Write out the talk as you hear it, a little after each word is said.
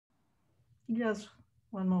Yes,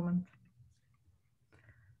 one moment.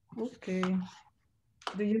 Okay.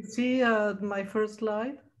 Do you see my first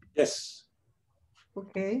slide? Yes.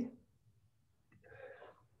 Okay.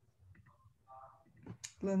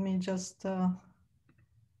 Let me just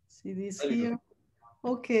see this Very good. here.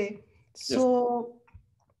 Okay. Yes. So,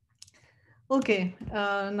 okay,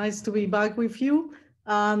 nice to be back with you.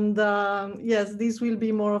 And yes, this will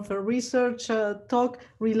be more of a research talk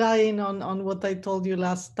relying on what I told you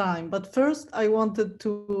last time. But first, I wanted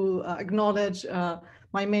to acknowledge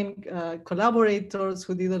my main collaborators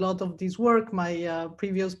who did a lot of this work, my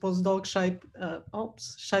previous postdoc, Shai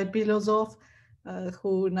Pilozov,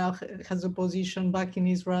 who now has a position back in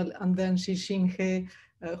Israel, and then Shixin He,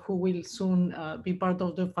 who will soon be part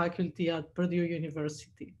of the faculty at Purdue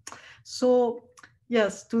University. So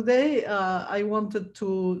yes, today I wanted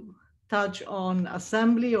to touch on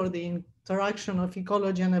assembly or the interaction of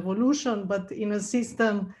ecology and evolution, but in a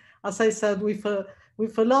system, as I said, with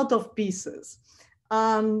a lot of pieces.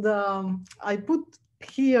 And I put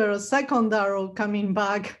here a second arrow coming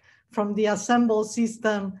back from the assembled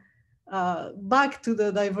system back to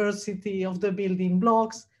the diversity of the building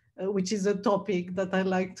blocks, which is a topic that I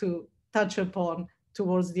like to touch upon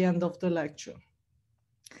towards the end of the lecture.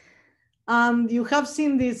 And you have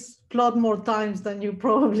seen this plot more times than you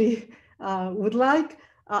probably would like.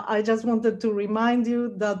 I just wanted to remind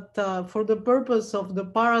you that for the purpose of the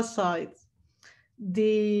parasites,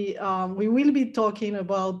 we will be talking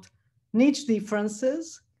about niche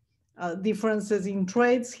differences, differences in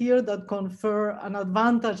traits here that confer an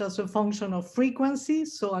advantage as a function of frequency,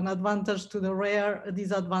 so an advantage to the rare, a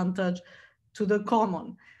disadvantage to the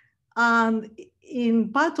common. And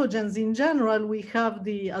in pathogens in general, we have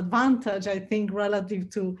the advantage, I think, relative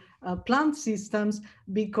to plant systems,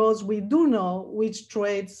 because we do know which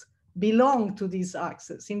traits belong to this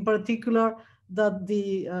axis. In particular, that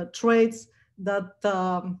the traits that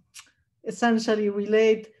essentially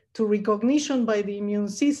relate to recognition by the immune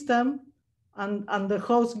system and the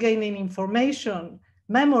host gaining information,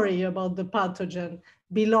 memory about the pathogen,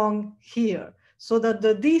 belong here. So that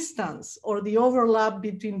the distance or the overlap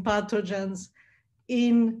between pathogens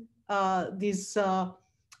in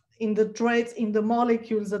in the traits, in the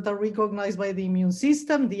molecules that are recognized by the immune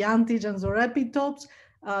system, the antigens or epitopes,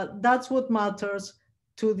 that's what matters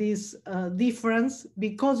to this difference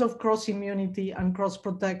because of cross immunity and cross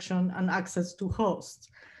protection and access to hosts.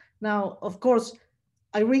 Now, of course,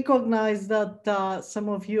 I recognize that some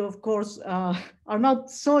of you, of course, are not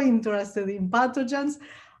so interested in pathogens.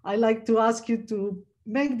 I like to ask you to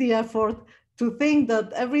make the effort to think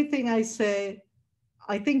that everything I say,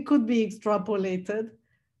 I think could be extrapolated.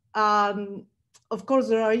 Of course,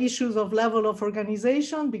 there are issues of level of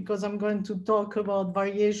organization because I'm going to talk about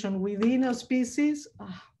variation within a species.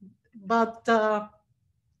 But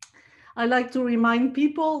I like to remind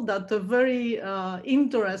people that a very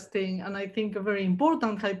interesting and I think a very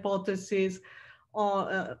important hypothesis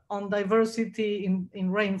on diversity in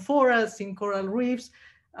rainforests, in coral reefs,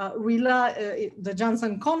 the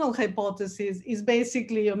Johnson-Connell hypothesis is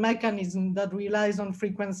basically a mechanism that relies on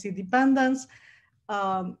frequency dependence,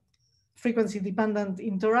 frequency-dependent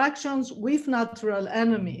interactions with natural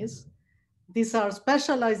enemies. These are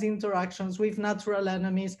specialized interactions with natural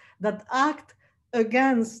enemies that act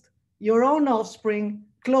against your own offspring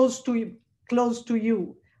close to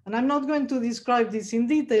you. And I'm not going to describe this in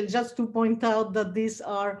detail, just to point out that these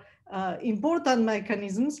are important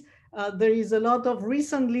mechanisms. There is a lot of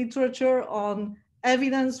recent literature on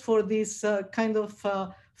evidence for this kind of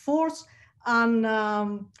force. And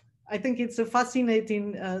I think it's a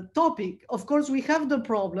fascinating topic. Of course, we have the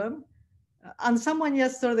problem, and someone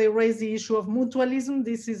yesterday raised the issue of mutualism.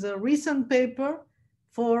 This is a recent paper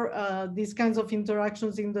for these kinds of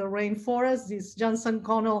interactions in the rainforest, these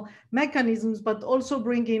Johnson-Connell mechanisms, but also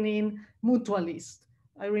bringing in mutualists.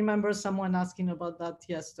 I remember someone asking about that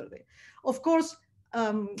yesterday. Of course,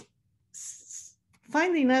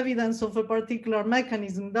 finding evidence of a particular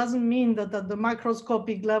mechanism doesn't mean that at the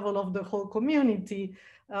macroscopic level of the whole community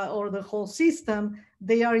or the whole system,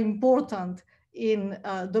 they are important in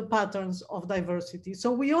the patterns of diversity.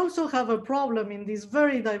 So we also have a problem in these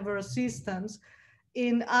very diverse systems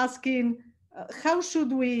in asking how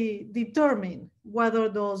should we determine whether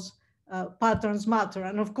those patterns matter?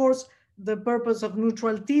 And of course, the purpose of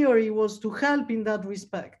neutral theory was to help in that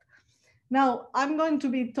respect. Now, I'm going to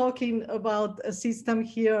be talking about a system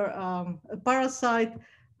here, a parasite,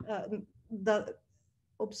 the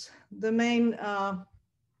main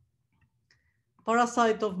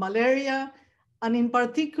parasite of malaria, and in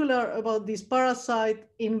particular about this parasite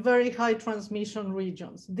in very high transmission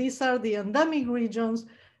regions. These are the endemic regions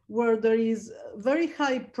where there is very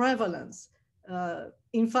high prevalence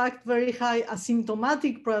in fact, very high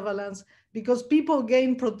asymptomatic prevalence because people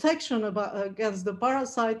gain protection against the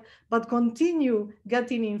parasite, but continue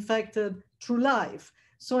getting infected through life.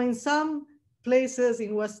 So in some places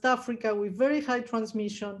in West Africa with very high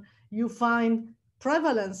transmission, you find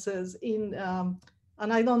prevalences in,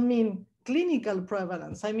 and I don't mean clinical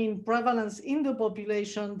prevalence, I mean prevalence in the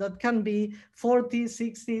population that can be 40,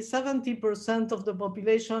 60, 70% of the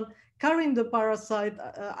population carrying the parasite.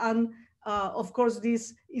 Of course,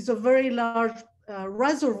 this is a very large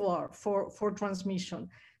reservoir for transmission.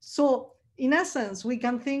 So in essence, we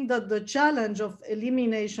can think that the challenge of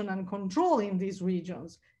elimination and control in these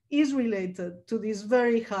regions is related to this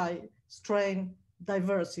very high strain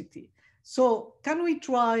diversity. So can we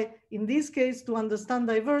try, in this case, to understand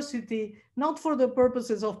diversity, not for the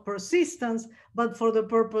purposes of persistence, but for the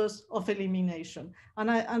purpose of elimination?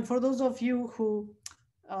 And for those of you who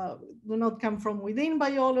do not come from within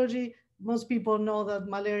biology, most people know that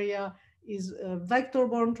malaria is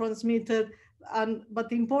vector-borne transmitted,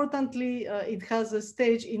 but importantly, it has a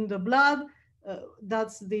stage in the blood,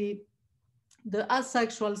 that's the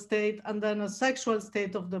asexual state, and then a sexual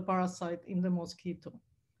state of the parasite in the mosquito.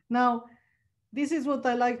 Now, this is what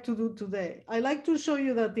I like to do today. I like to show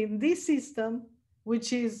you that in this system,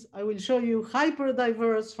 which is, I will show you,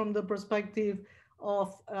 hyper-diverse from the perspective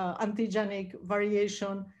of antigenic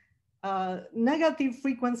variation, negative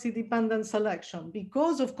frequency-dependent selection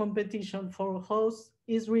because of competition for hosts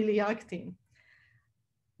is really acting.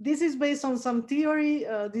 This is based on some theory.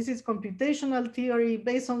 This is computational theory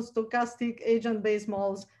based on stochastic agent-based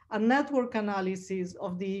models and network analysis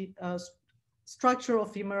of the structure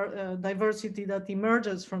of diversity that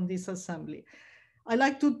emerges from this assembly. I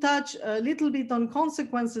like to touch a little bit on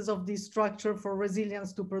consequences of this structure for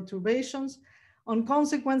resilience to perturbations, on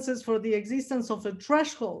consequences for the existence of a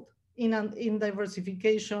threshold in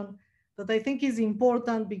diversification that I think is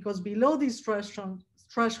important because below this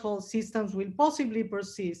threshold, systems will possibly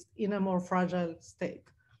persist in a more fragile state.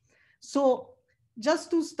 So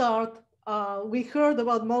just to start, we heard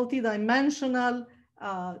about multidimensional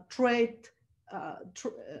trait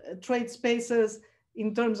spaces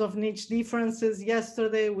in terms of niche differences.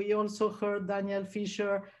 Yesterday, we also heard Daniel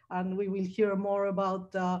Fisher, and we will hear more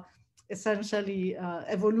about essentially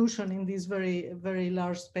evolution in these very, very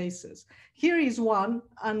large spaces. Here is one,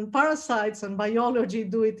 and parasites and biology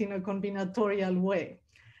do it in a combinatorial way.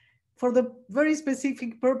 For the very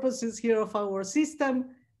specific purposes here of our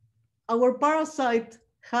system, our parasite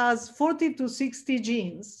has 40 to 60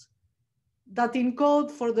 genes that encode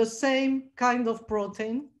for the same kind of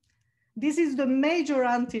protein. This is the major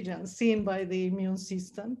antigen seen by the immune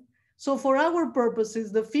system. So for our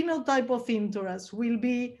purposes, the phenotype of interest will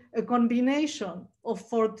be a combination of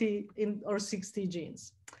 40 or 60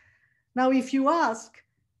 genes. Now, if you ask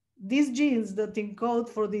these genes that encode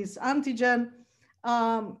for this antigen,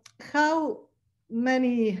 how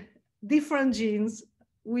many different genes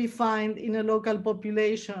we find in a local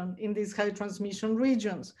population in these high transmission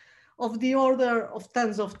regions of the order of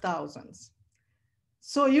tens of thousands.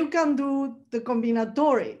 So you can do the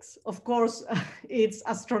combinatorics. Of course, it's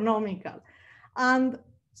astronomical. And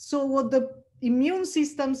so what the immune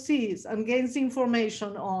system sees and gains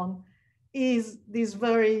information on is this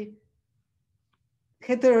very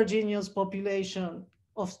heterogeneous population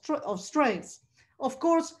of strains. Of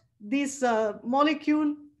course, this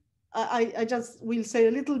molecule, I just will say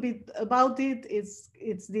a little bit about it.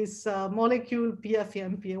 It's this molecule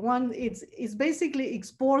PFEMPA1. It's basically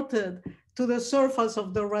exported to the surface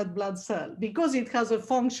of the red blood cell because it has a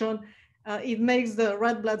function. It makes the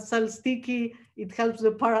red blood cell sticky. It helps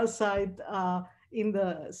the parasite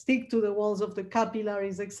stick to the walls of the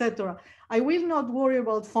capillaries, etc. I will not worry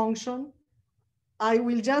about function. I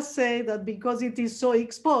will just say that because it is so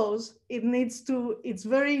exposed, it's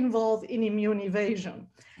very involved in immune evasion.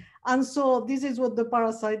 And so this is what the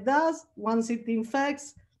parasite does. Once it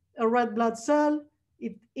infects a red blood cell,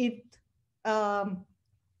 it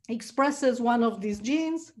expresses one of these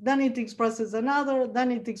genes, then it expresses another,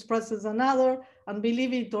 then it expresses another, and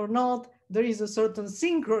believe it or not, there is a certain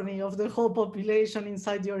synchrony of the whole population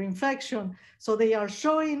inside your infection. So they are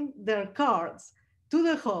showing their cards to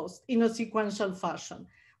the host in a sequential fashion.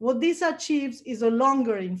 What this achieves is a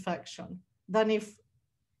longer infection than if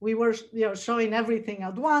we are showing everything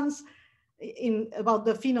at once about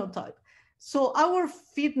the phenotype. So our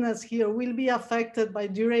fitness here will be affected by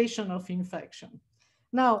duration of infection.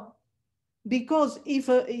 Now, because if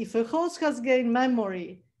a host has gained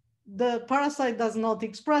memory, the parasite does not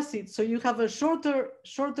express it. So you have a shorter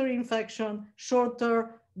infection,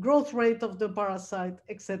 shorter growth rate of the parasite,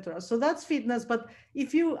 etc. So that's fitness. But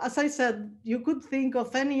if you, as I said, you could think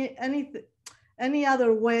of any Any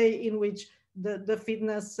other way in which the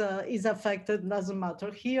fitness is affected doesn't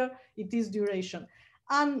matter. Here, it is duration.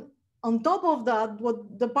 And on top of that,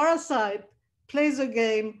 what the parasite plays a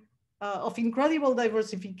game of incredible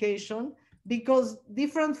diversification, because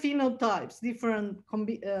different phenotypes, different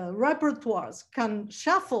repertoires can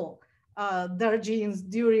shuffle their genes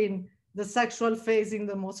during the sexual phase in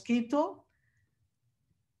the mosquito.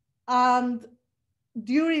 And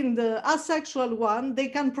during the asexual one, they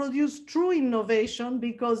can produce true innovation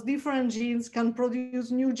because different genes can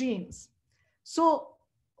produce new genes. So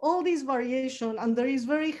all this variation, and there is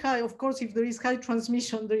very high, of course, if there is high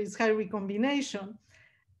transmission, there is high recombination.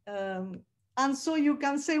 And so you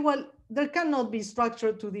can say, well, there cannot be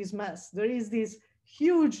structure to this mess. There is this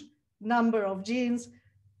huge number of genes,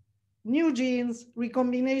 new genes,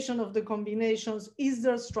 recombination of the combinations is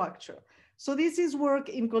their structure. So this is work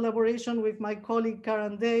in collaboration with my colleague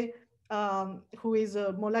Karen Day, who is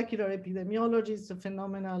a molecular epidemiologist, a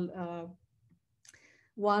phenomenal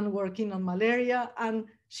one working on malaria. And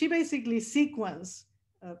she basically sequenced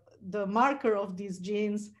the marker of these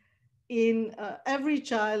genes in every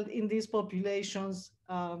child in these populations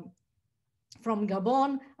from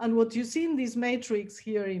Gabon. And what you see in this matrix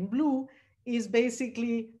here in blue is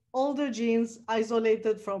basically all the genes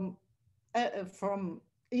isolated from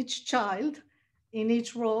each child in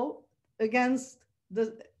each row against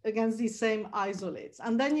these same isolates.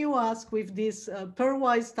 And then you ask, with this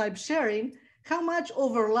pairwise type sharing, how much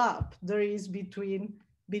overlap there is between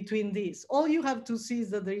these. All you have to see is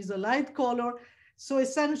that there is a light color. So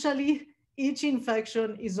essentially, each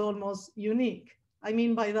infection is almost unique. I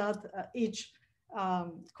mean by that, each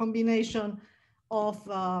combination of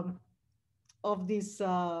these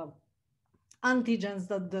antigens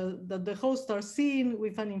that the hosts are seeing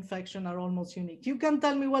with an infection are almost unique. You can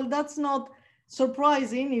tell me, well, that's not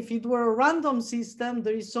surprising. If it were a random system,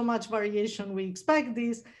 there is so much variation, we expect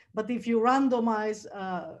this. But if you randomize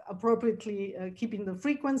appropriately, keeping the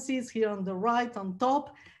frequencies here on the right on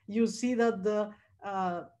top, you see that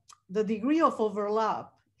the degree of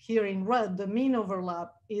overlap here in red, the mean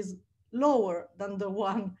overlap, is lower than the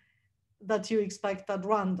one that you expect at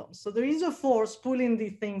random. So there is a force pulling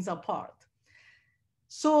these things apart.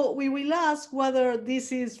 So we will ask whether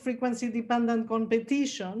this is frequency-dependent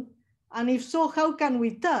competition, and if so, how can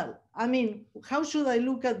we tell? I mean, how should I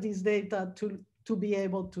look at this data to be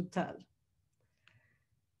able to tell?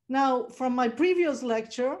 Now, from my previous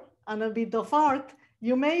lecture and a bit of art,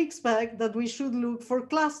 you may expect that we should look for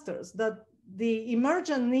clusters, that the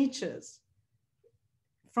emergent niches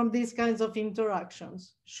from these kinds of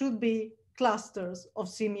interactions should be clusters of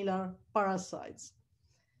similar parasites.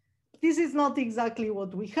 This is not exactly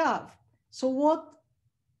what we have. So what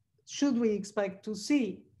should we expect to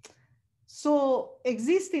see? So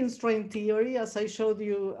existing strain theory, as I showed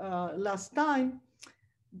you last time,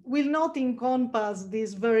 will not encompass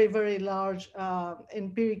this very, very large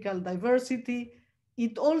empirical diversity.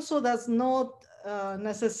 It also does not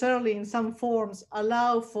necessarily, in some forms,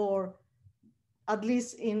 allow for, at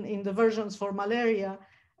least in the versions for malaria,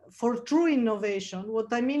 for true innovation.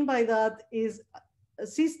 What I mean by that is a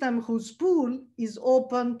system whose pool is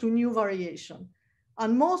open to new variation.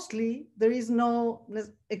 And mostly, there is no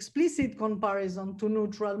explicit comparison to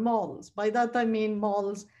neutral models. By that, I mean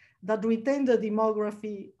models that retain the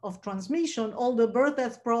demography of transmission, all the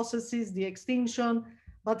birth-death processes, the extinction,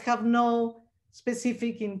 but have no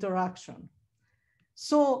specific interaction.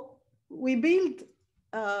 So we built,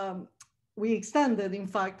 we extended, in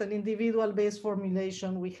fact, an individual-based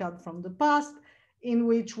formulation we had from the past, in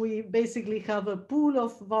which we basically have a pool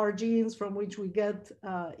of var genes from which we get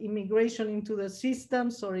immigration into the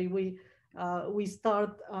system. Sorry, we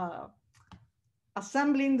start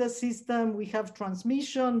assembling the system. We have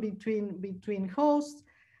transmission between hosts,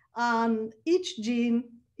 and each gene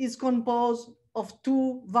is composed of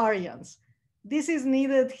two variants. This is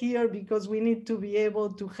needed here because we need to be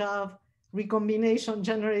able to have recombination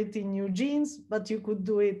generating new genes, but you could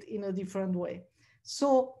do it in a different way.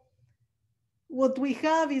 So what we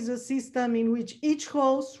have is a system in which each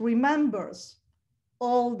host remembers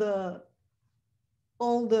all the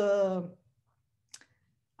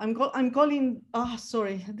I'm calling,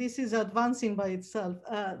 sorry, this is advancing by itself.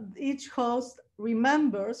 Each host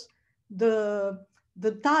remembers the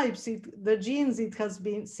types, the genes it has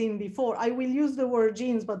been seen before. I will use the word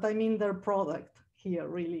genes, but I mean their product here,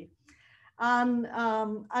 really. And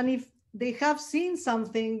if they have seen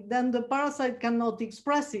something, then the parasite cannot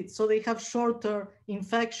express it. So they have shorter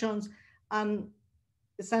infections, and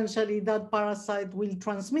essentially that parasite will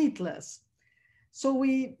transmit less. So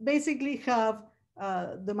we basically have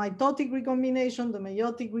the mitotic recombination, the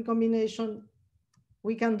meiotic recombination,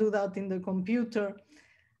 We can do that in the computer.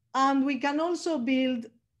 And we can also build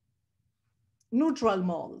neutral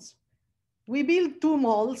models. We build two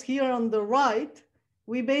models here on the right.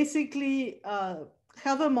 We basically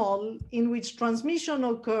have a model in which transmission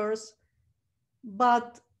occurs,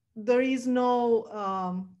 but there is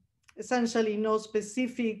no, essentially no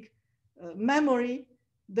specific memory.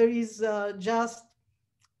 There is just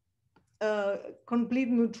complete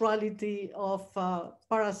neutrality of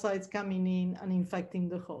parasites coming in and infecting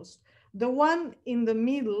the host. The one in the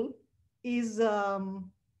middle is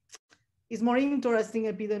more interesting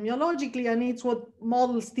epidemiologically, and it's what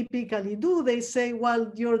models typically do. They say,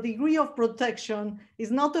 well, your degree of protection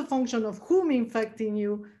is not a function of whom infecting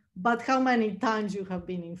you, but how many times you have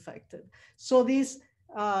been infected. So this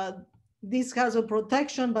has a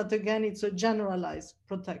protection, but again, it's a generalized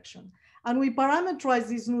protection. And we parameterize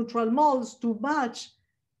these neutral models to match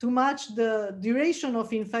the duration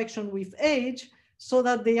of infection with age, so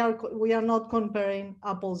that we are not comparing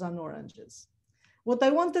apples and oranges. What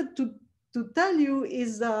I wanted to tell you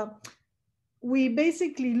is we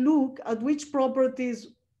basically look at which properties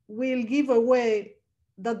will give away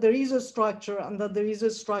that there is a structure, and that there is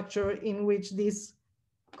a structure in which this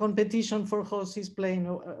competition for hosts is playing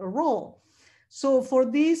a role. So for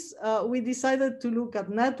this, we decided to look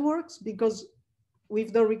at networks, because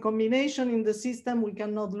with the recombination in the system, we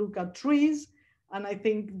cannot look at trees. And I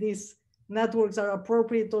think these networks are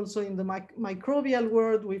appropriate also in the microbial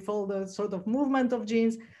world with all the sort of movement of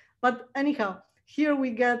genes. But anyhow, here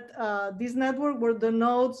we get this network where the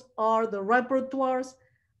nodes are the repertoires,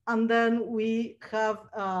 and then we have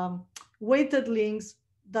weighted links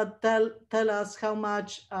that tell us how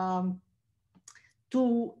much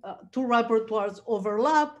two repertoires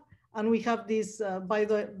overlap, and we have these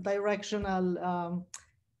bidirectional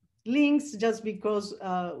links, just because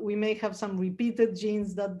we may have some repeated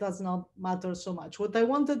genes. That does not matter so much. What I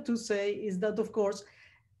wanted to say is that, of course,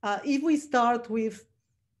 if we start with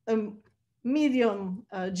a medium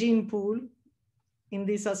gene pool in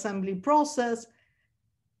this assembly process,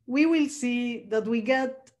 we will see that we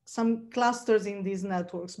get some clusters in these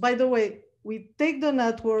networks. By the way, we take the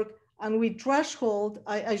network and we threshold,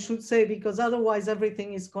 I should say, because otherwise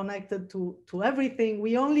everything is connected to everything.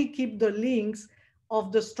 We only keep the links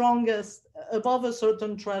of the strongest above a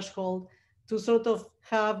certain threshold to sort of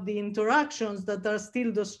have the interactions that are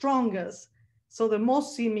still the strongest. So the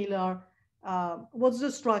most similar, what's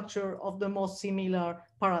the structure of the most similar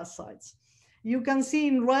parasites? You can see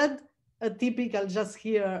in red a typical, just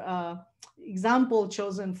here, example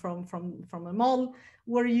chosen from a model,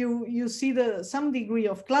 where you see some degree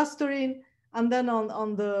of clustering, and then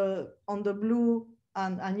on the blue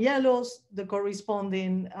and yellows, the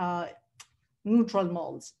corresponding neutral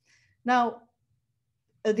models. Now,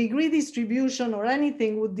 a degree distribution or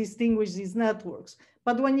anything would distinguish these networks.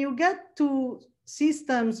 But when you get to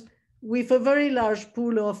systems with a very large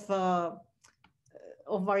pool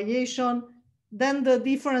of variation, then the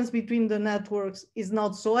difference between the networks is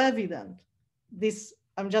not so evident. This,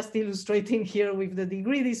 I'm just illustrating here with the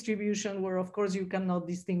degree distribution, where of course you cannot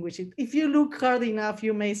distinguish it. If you look hard enough,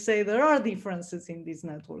 you may say there are differences in this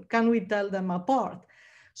network. Can we tell them apart?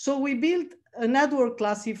 So we built a network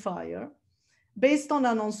classifier based on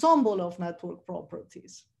an ensemble of network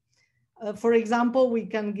properties. For example, we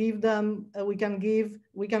can give them, we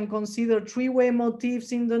can consider three-way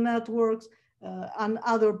motifs in the networks and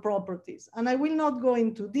other properties. And I will not go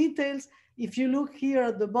into details. If you look here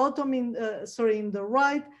at the bottom, in the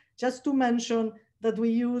right, just to mention that we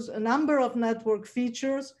use a number of network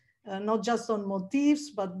features, not just on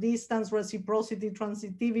motifs, but distance, reciprocity,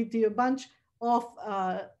 transitivity, a bunch of,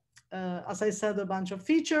 as I said, a bunch of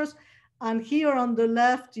features. And here on the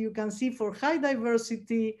left, you can see for high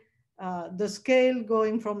diversity, the scale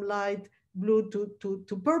going from light blue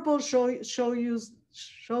to purple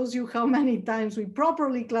shows you how many times we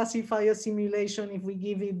properly classify a simulation. If we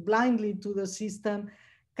give it blindly to the system,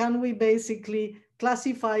 can we basically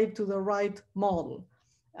classify it to the right model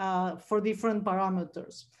for different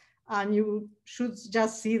parameters? And you should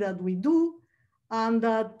just see that we do, and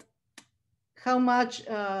that how much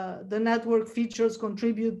the network features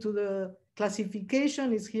contribute to the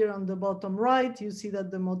classification is here on the bottom right. You see that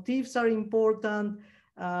the motifs are important,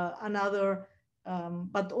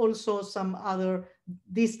 but also some other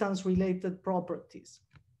distance-related properties.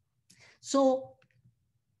 So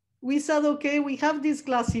we said, okay, we have this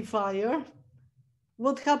classifier.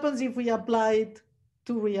 What happens if we apply it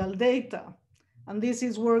to real data? And this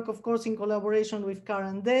is work, of course, in collaboration with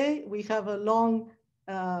Karen Day. We have a long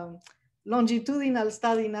longitudinal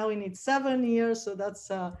study now in its 7 years, so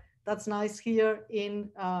that's nice, here in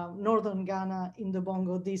northern Ghana in the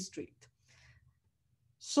Bongo district.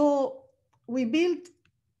 So we built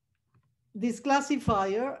this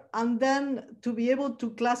classifier, and then to be able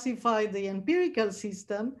to classify the empirical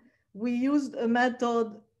system, we used a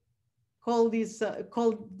method called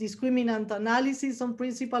discriminant analysis on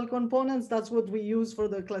principal components. That's what we use for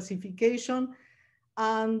the classification.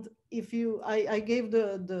 And if I gave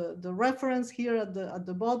the reference here at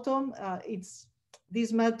the bottom.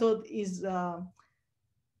 This method is a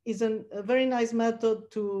very nice method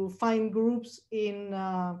to find groups in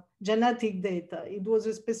genetic data. It was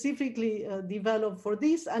specifically developed for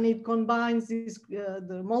this, and it combines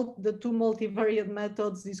the two multivariate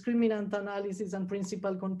methods, discriminant analysis and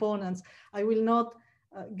principal components. I will not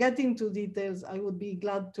get into details. I would be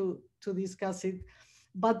glad to discuss it.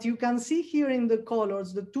 But you can see here in the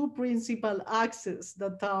colors the two principal axes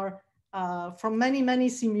that are from many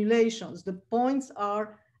simulations. The points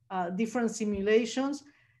are different simulations.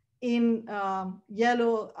 In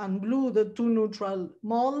yellow and blue, the two neutral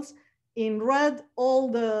models. In red,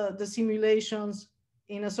 all the simulations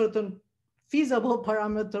in a certain feasible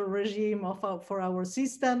parameter regime for our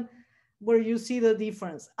system, where you see the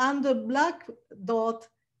difference. And the black dot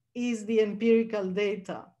is the empirical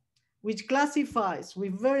data, which classifies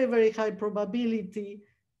with very high probability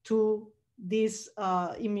to this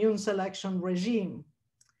immune selection regime.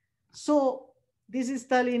 So this is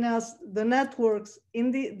telling us the networks,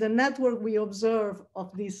 in the network we observe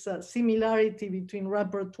of this similarity between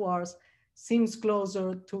repertoires seems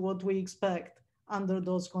closer to what we expect under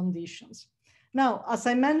those conditions. Now, as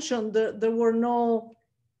I mentioned, there were no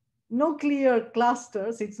clear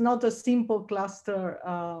clusters. It's not a simple cluster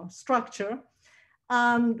structure.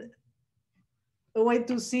 And a way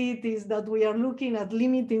to see it is that we are looking at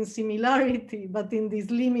limiting similarity, but in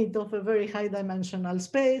this limit of a very high dimensional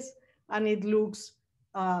space, and it looks,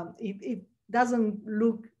 it doesn't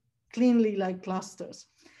look cleanly like clusters.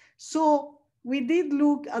 So we did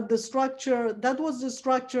look at the structure. That was the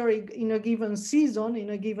structure in a given season, in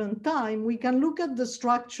a given time. We can look at the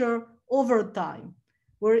structure over time,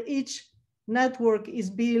 where each network is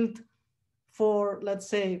built for, let's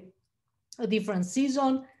say, a different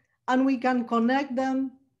season, and we can connect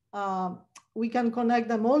them. We can connect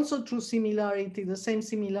them also through similarity, the same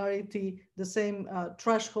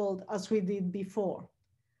threshold as we did before.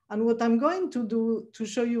 And what I'm going to do to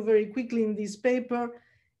show you very quickly in this paper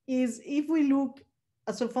is, if we look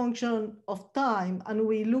as a function of time and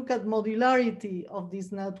we look at modularity of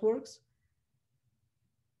these networks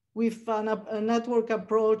with a network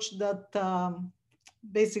approach that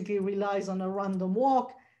basically relies on a random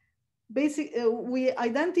walk, we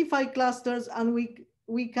identify clusters, and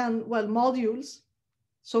we can, well, modules,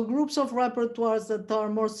 so groups of repertoires that are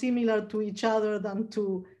more similar to each other than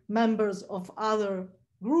to members of other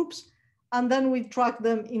groups, and then we track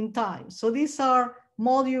them in time. So these are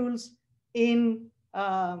modules in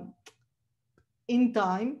time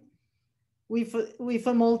with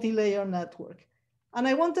a multi-layer network. And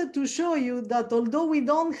I wanted to show you that although we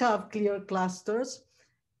don't have clear clusters,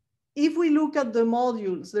 if we look at the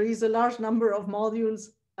modules, there is a large number of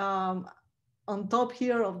modules on top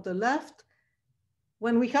here of the left.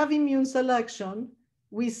 When we have immune selection,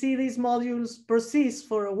 we see these modules persist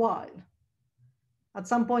for a while. At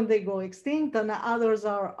some point they go extinct, and others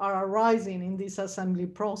are arising in this assembly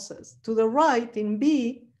process. To the right, in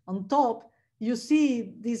B, on top, you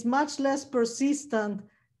see these much less persistent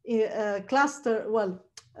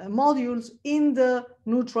modules in the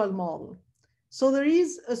neutral model. So there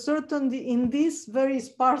is a certainty in this very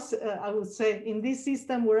sparse, I would say, in this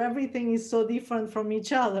system where everything is so different from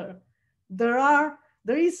each other, there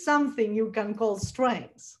is something you can call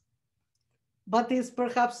strains, but it's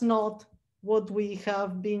perhaps not what we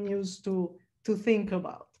have been used to think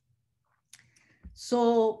about.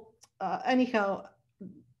 So anyhow,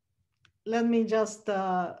 let me just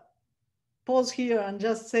pause here and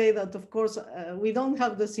just say that, of course, we don't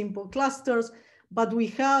have the simple clusters, but we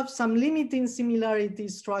have some limiting similarity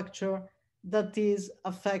structure that is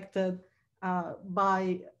affected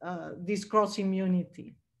by this cross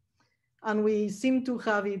immunity. And we seem to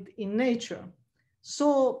have it in nature.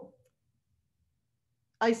 So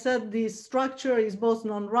I said this structure is both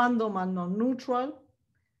non-random and non-neutral.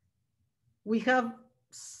 We have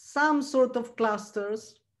some sort of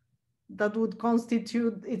clusters that would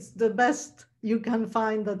constitute, it's the best you can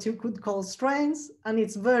find that you could call strains, and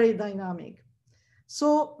it's very dynamic.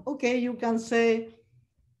 So, okay, you can say,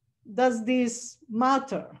 does this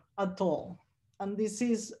matter at all? And this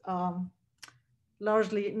is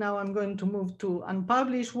largely, now I'm going to move to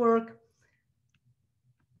unpublished work.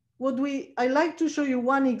 I like to show you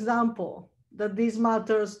one example that this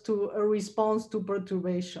matters to a response to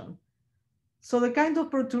perturbation. So the kind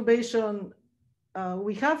of perturbation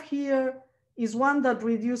we have here is one that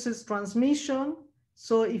reduces transmission.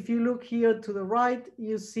 So if you look here to the right,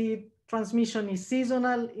 you see transmission is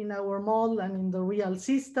seasonal in our model and in the real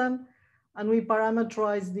system. And we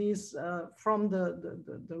parameterize this from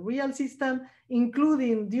the real system,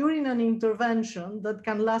 including during an intervention that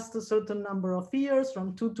can last a certain number of years,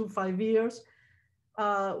 from 2 to 5 years.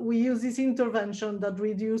 We use this intervention that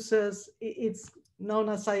reduces, it's known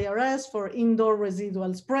as IRS for indoor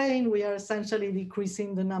residual spraying. We are essentially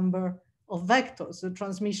decreasing the number of vectors, the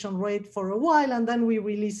transmission rate for a while, and then we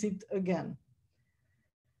release it again.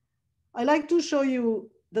 I like to show you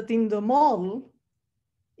that in the model,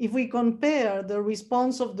 if we compare the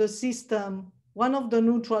response of the system, one of the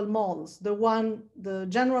neutral models, the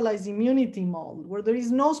generalized immunity model, where there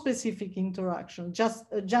is no specific interaction, just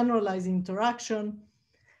a generalized interaction,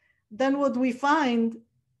 then what we find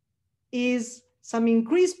is some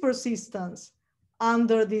increased persistence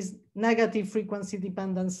under this negative frequency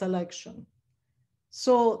dependent selection.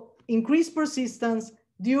 So increased persistence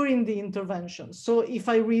during the intervention. So if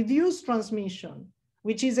I reduce transmission,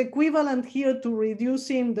 which is equivalent here to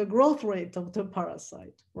reducing the growth rate of the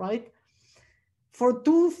parasite, right? For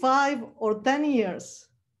 2, 5, or 10 years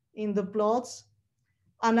in the plots,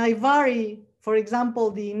 and I vary, for example,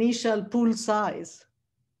 the initial pool size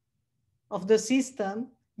of the system,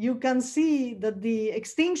 you can see that the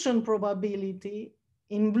extinction probability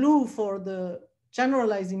in blue for the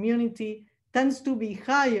generalized immunity tends to be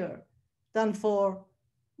higher than for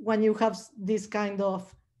when you have this kind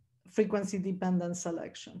of frequency-dependent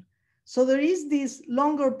selection. So there is this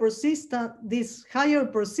this higher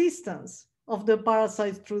persistence of the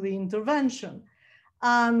parasite through the intervention.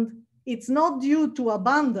 And it's not due to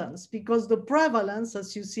abundance, because the prevalence,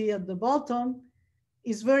 as you see at the bottom,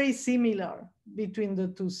 is very similar between the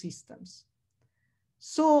two systems.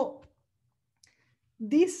 So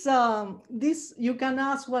this you can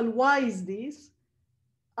ask, well, why is this?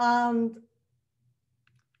 And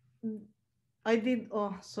I did,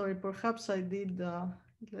 oh, sorry, perhaps I did,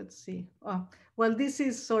 let's see. Well, this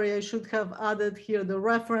is, sorry, I should have added here the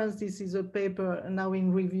reference. This is a paper now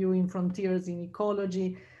in review in Frontiers in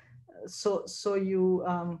Ecology. So you,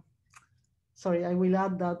 sorry, I will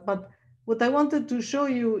add that. But what I wanted to show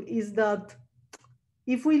you is that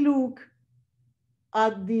if we look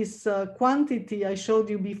at this quantity I showed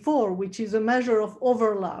you before, which is a measure of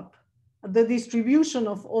overlap, the distribution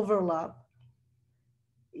of overlap,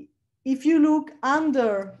 if you look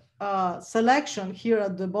under selection here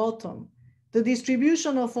at the bottom, the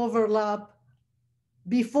distribution of overlap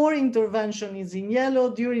before intervention is in yellow,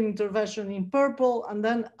 during intervention in purple, and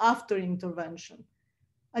then after intervention.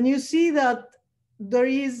 And you see that there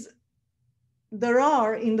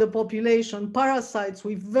are in the population parasites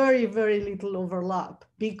with very, very little overlap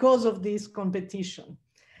because of this competition.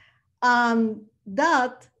 And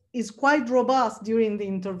that is quite robust during the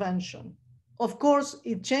intervention. Of course,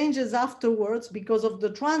 it changes afterwards because of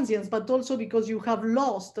the transients, but also because you have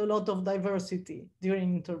lost a lot of diversity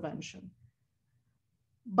during intervention.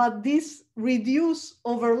 But this reduced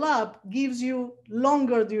overlap gives you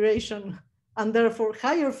longer duration and therefore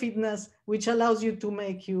higher fitness, which allows you to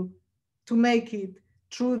make it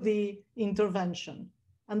through the intervention.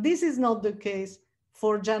 And this is not the case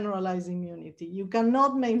for generalized immunity. You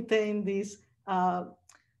cannot maintain this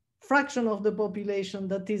fraction of the population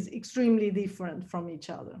that is extremely different from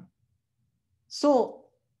each other. So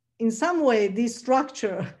in some way, this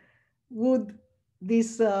structure would,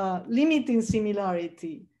 this limiting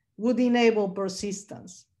similarity would enable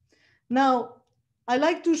persistence. Now, I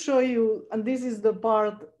like to show you, and this is the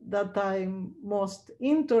part that I'm most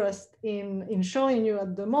interested in showing you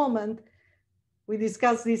at the moment. We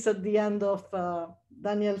discussed this at the end of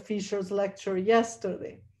Daniel Fisher's lecture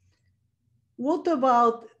yesterday. What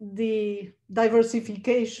about the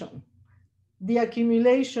diversification, the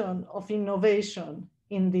accumulation of innovation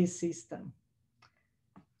in this system?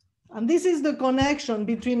 And this is the connection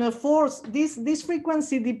between a force, this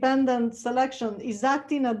frequency-dependent selection is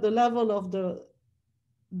acting at the level of the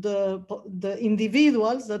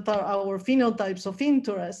individuals that are our phenotypes of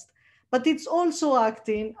interest, but it's also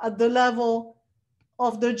acting at the level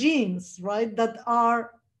of the genes, right, that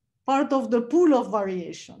are part of the pool of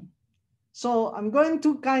variation. So I'm going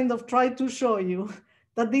to kind of try to show you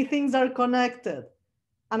that these things are connected.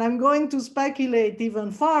 And I'm going to speculate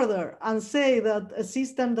even further and say that a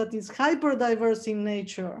system that is hyper-diverse in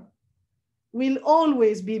nature will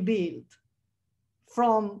always be built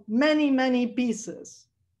from many, many pieces,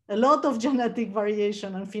 a lot of genetic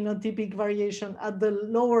variation and phenotypic variation at the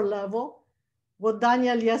lower level, what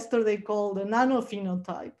Daniel yesterday called a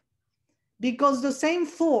nanophenotype, because the same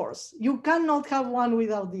force, you cannot have one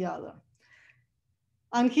without the other.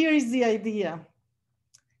 And here is the idea.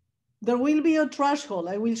 There will be a threshold.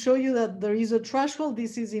 I will show you that there is a threshold.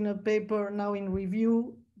 This is in a paper now in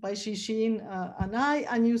review by Shishin and I,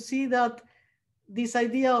 and you see that this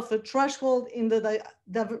idea of a threshold in the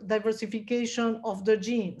diversification of the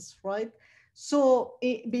genes, right? So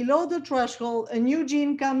below the threshold, a new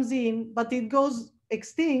gene comes in, but it goes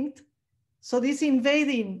extinct. So these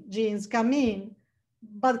invading genes come in,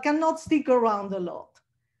 but cannot stick around a lot.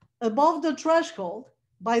 Above the threshold,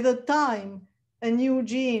 by the time a new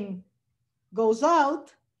gene goes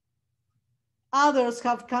out, others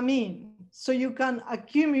have come in. So you can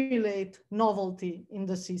accumulate novelty in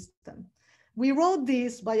the system. We wrote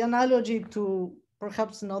this by analogy to,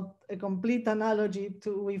 perhaps not a complete analogy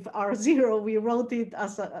to with R0, we wrote it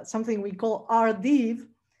as something we call RDiv.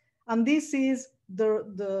 And this is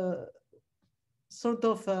the sort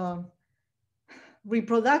of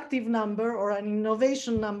reproductive number or an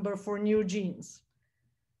innovation number for new genes.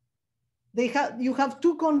 You have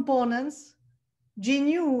two components,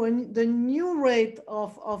 GNU, the new rate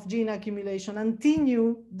of gene accumulation, and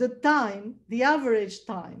TNU, the time, the average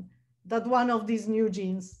time that one of these new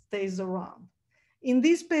genes stays around. In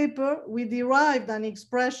this paper, we derived an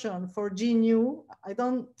expression for GNU. I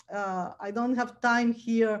don't have time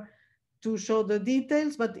here to show the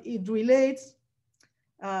details, but it relates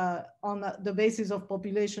on the basis of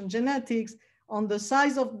population genetics on the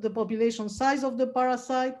size of the population, size of the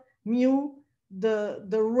parasite, mu,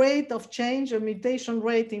 the rate of change, a mutation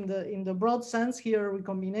rate in the broad sense, here a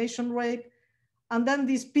recombination rate, and then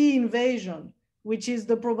this P invasion, which is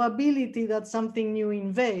the probability that something new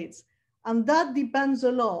invades. And that depends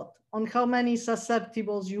a lot on how many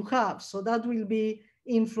susceptibles you have. So that will be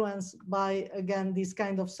influenced by, again, this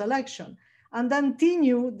kind of selection. And then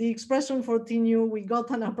TNU, the expression for TNU, we got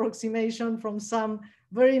an approximation from some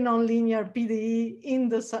very nonlinear PDE in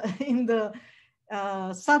the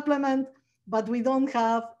supplement, but we don't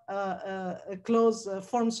have a closed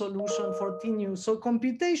form solution for TNU. So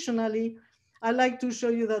computationally, I like to show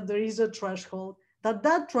you that there is a threshold,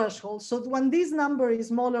 that threshold, so when this number is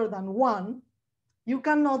smaller than 1, you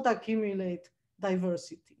cannot accumulate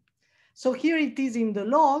diversity. So here it is in the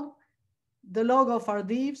log of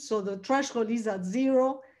RDiv, so the threshold is at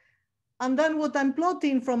 0. And then what I'm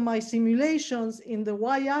plotting from my simulations in the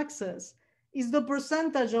y-axis is the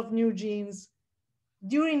percentage of new genes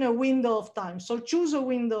during a window of time. So choose a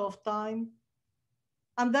window of time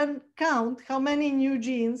and then count how many new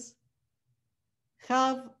genes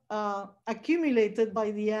have accumulated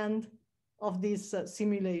by the end of this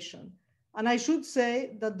simulation. And I should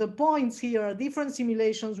say that the points here are different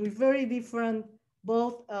simulations with very different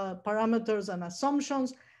both parameters and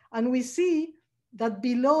assumptions. And we see that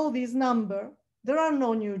below this number, there are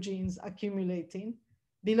no new genes accumulating,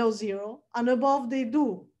 below 0, and above they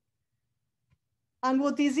do. And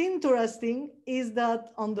what is interesting is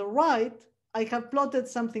that on the right, I have plotted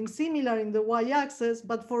something similar in the y-axis,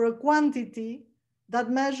 but for a quantity that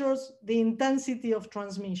measures the intensity of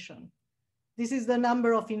transmission. This is the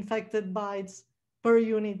number of infected bites per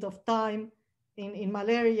unit of time in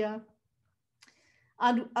malaria.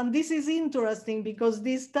 And this is interesting because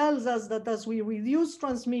this tells us that as we reduce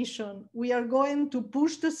transmission, we are going to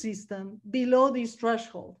push the system below this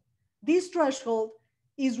threshold. This threshold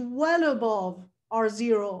is well above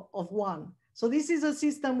R0 of 1. So this is a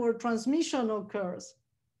system where transmission occurs,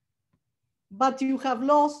 but you have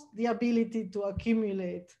lost the ability to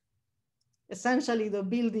accumulate essentially the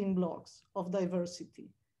building blocks of diversity.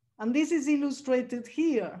 And this is illustrated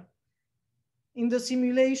here. In the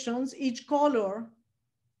simulations, each color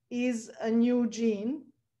is a new gene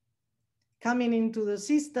coming into the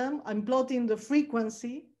system. I'm plotting the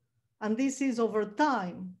frequency, and this is over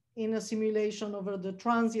time in a simulation over the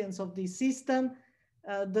transients of the system.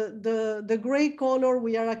 The gray color,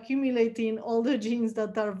 we are accumulating all the genes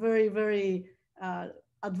that are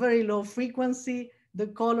at very low frequency. The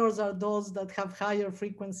colors are those that have higher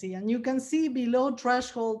frequency. And you can see below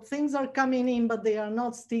threshold, things are coming in, but they are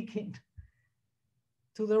not sticking.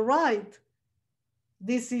 To the right,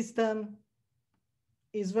 this system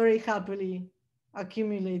is very happily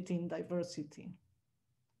accumulating diversity.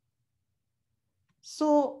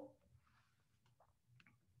 So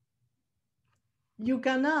you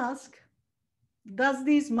can ask, does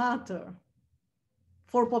this matter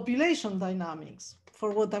for population dynamics,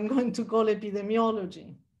 for what I'm going to call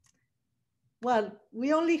epidemiology? Well,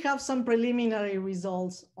 we only have some preliminary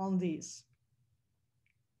results on this.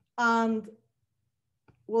 And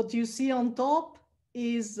what you see on top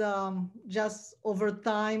is just over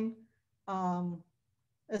time,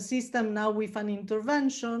 a system now with an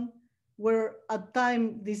intervention where at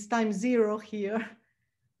this time 0 here,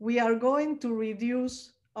 we are going to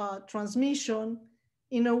reduce transmission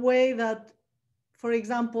in a way that, for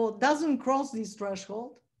example, doesn't cross this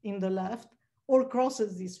threshold in the left or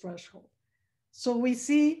crosses this threshold. So we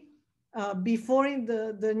see before in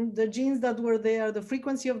the genes that were there, the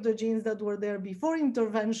frequency of the genes that were there before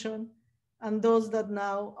intervention, and those that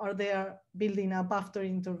now are there building up after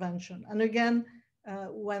intervention. And again,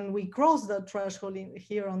 when we cross that threshold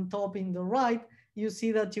here on top in the right, you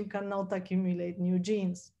see that you cannot accumulate new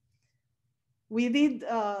genes. We did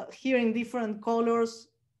here in different colors,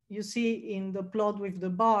 you see in the plot with the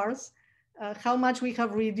bars, how much we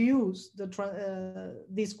have reduced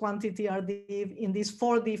this quantity RDIV in these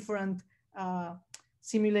 4 different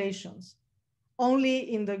simulations.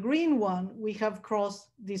 Only in the green one, we have crossed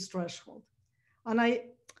this threshold. And I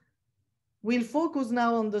will focus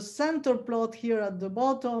now on the center plot here at the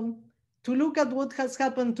bottom to look at what has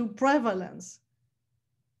happened to prevalence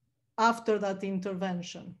after that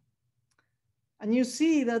intervention. And you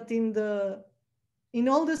see that in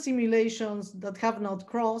all the simulations that have not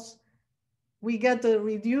crossed, we get a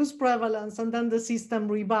reduced prevalence and then the system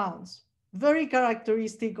rebounds. Very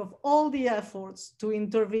characteristic of all the efforts to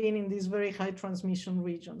intervene in these very high transmission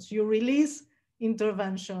regions. You release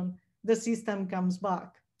intervention, the system comes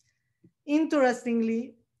back.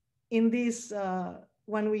 Interestingly, in this, in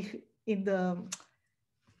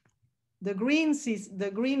the green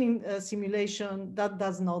simulation, that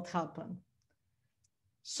does not happen.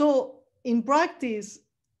 So in practice,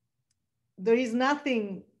 there is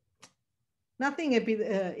nothing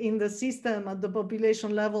in the system at the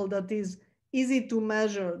population level that is easy to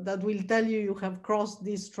measure that will tell you have crossed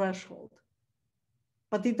this threshold.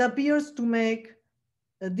 But it appears to make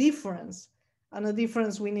a difference, and a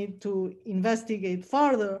difference we need to investigate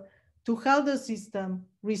further to how the system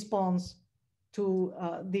responds to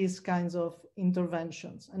these kinds of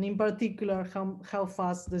interventions, and in particular, how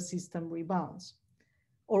fast the system rebounds,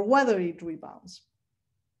 or whether it rebounds.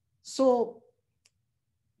 So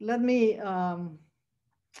let me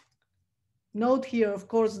note here, of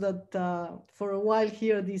course, that for a while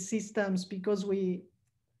here, these systems, because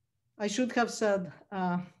I should have said,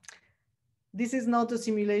 this is not a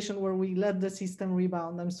simulation where we let the system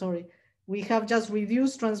rebound, I'm sorry. We have just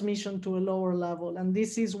reduced transmission to a lower level. And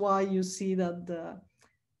this is why you see that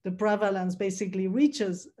the prevalence basically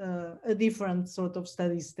reaches a different sort of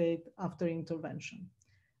steady state after intervention.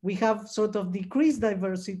 We have sort of decreased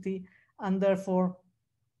diversity, and therefore,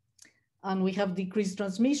 and we have decreased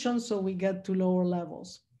transmission, so we get to lower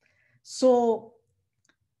levels. So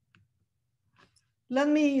let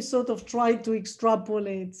me sort of try to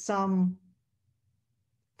extrapolate some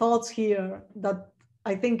thoughts here that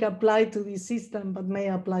I think apply to this system, but may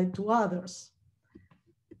apply to others.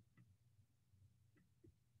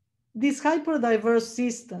 These hyperdiverse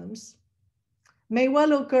systems may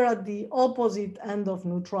well occur at the opposite end of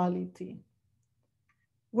neutrality,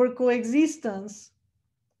 where coexistence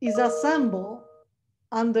is assembled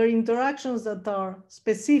under interactions that are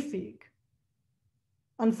specific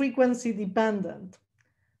and frequency dependent.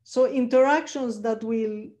 So interactions that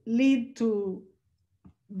will lead to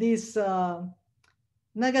this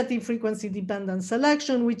negative frequency dependent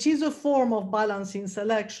selection, which is a form of balancing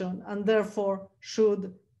selection and therefore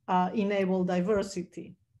should enable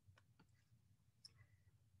diversity.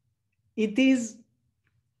 It is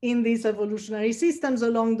in these evolutionary systems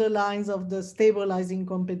along the lines of the stabilizing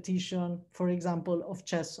competition, for example, of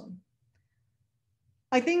Chesson.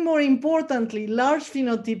 I think more importantly, large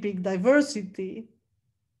phenotypic diversity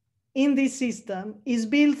in this system is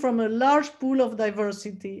built from a large pool of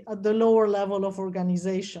diversity at the lower level of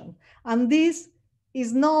organization. And this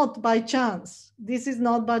is not by chance. This is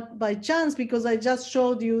not by chance, because I just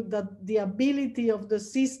showed you that the ability of the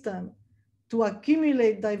system to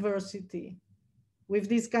accumulate diversity with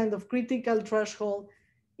this kind of critical threshold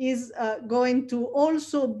is going to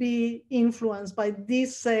also be influenced by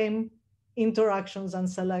these same interactions and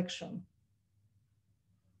selection.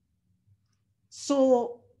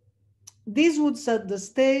 So this would set the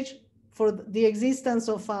stage for the existence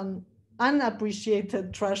of an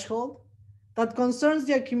unappreciated threshold that concerns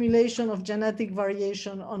the accumulation of genetic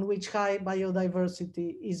variation on which high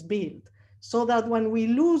biodiversity is built. So that when we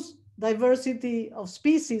lose diversity of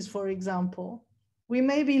species, for example, we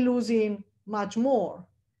may be losing much more,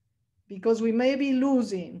 because we may be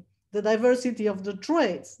losing the diversity of the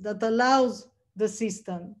traits that allows the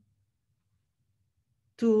system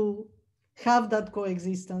to have that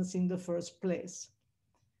coexistence in the first place.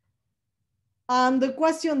 And the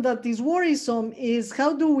question that is worrisome is,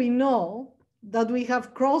 how do we know that we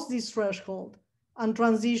have crossed this threshold and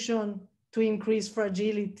transition to increased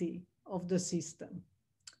fragility of the system?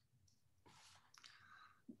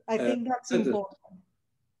 I think that's important.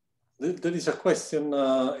 There is a question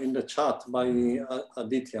in the chat by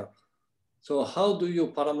Aditya. So how do you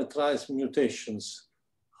parameterize mutations?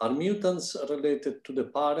 Are mutants related to the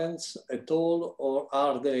parents at all, or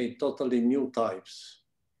are they totally new types?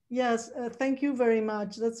 Yes, thank you very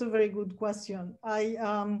much. That's a very good question.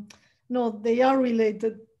 No, they are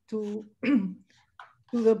related to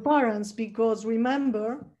to the parents, because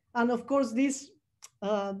remember, and of course this,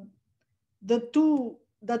 that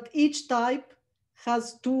each type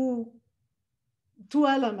has two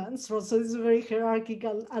elements, so this is very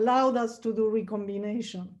hierarchical, allowed us to do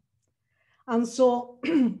recombination. And so,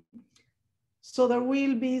 so there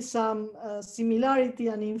will be some similarity,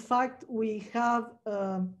 and in fact, we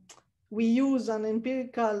use an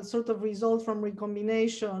empirical sort of result from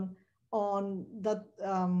recombination on that,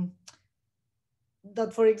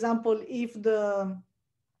 that for example, if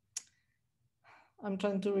I'm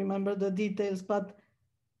trying to remember the details, but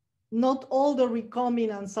not all the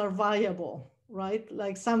recombinants are viable, right?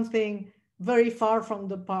 Like something very far from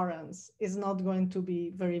the parents is not going to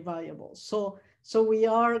be very viable. So we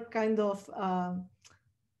are kind of,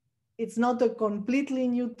 it's not a completely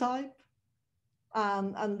new type.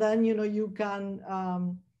 And then, you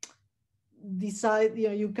can decide,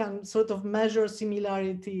 you can sort of measure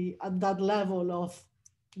similarity at that level of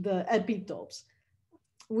the epitopes.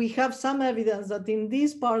 We have some evidence that in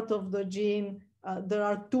this part of the gene, there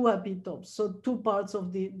are two epitopes, so two parts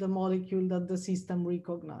of the molecule that the system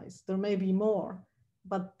recognizes. There may be more,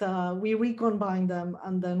 but we recombine them,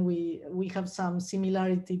 and then we have some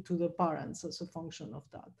similarity to the parents as a function of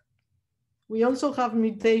that. We also have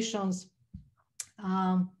mutations,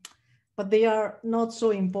 but they are not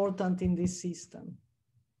so important in this system.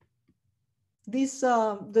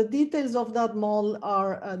 The details of that model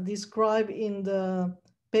are described in the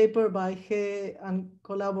paper by He and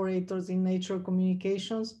collaborators in Nature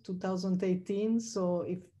Communications, 2018. So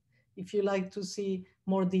if you like to see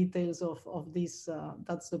more details of this,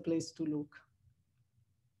 that's the place to look.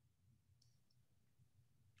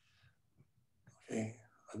 Okay,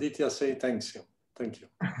 Aditya say thank you. Thank you.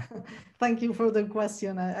 Thank you for the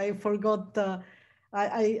question. I forgot,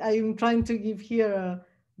 I'm trying to give here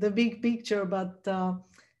the big picture, but,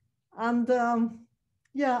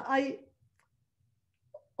 yeah,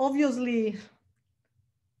 obviously,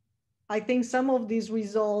 I think some of these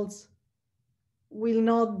results will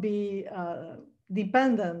not be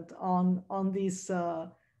dependent on these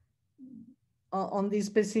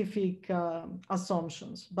specific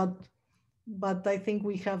assumptions, but I think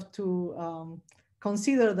we have to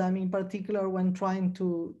consider them, in particular when trying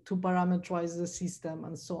to parameterize the system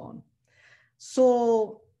and so on.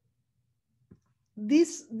 So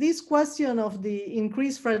this question of the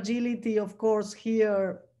increased fragility, of course,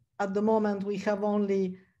 here at the moment we have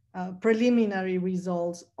only preliminary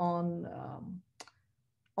results on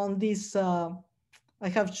this. I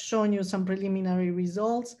have shown you some preliminary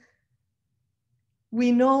results.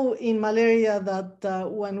 We know in malaria that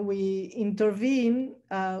when we intervene,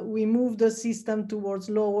 we move the system towards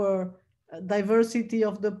lower diversity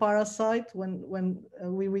of the parasite when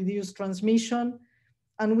we reduce transmission.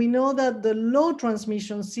 And we know that the low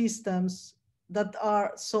transmission systems that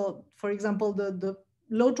are, so for example, the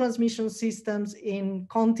low transmission systems in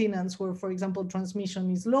continents where, for example, transmission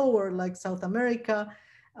is lower, like South America,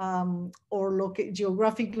 or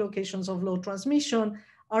geographic locations of low transmission,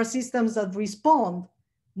 are systems that respond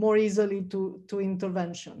more easily to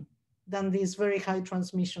intervention than these very high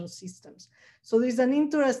transmission systems. So there's an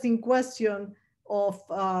interesting question of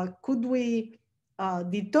could we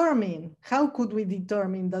determine, how could we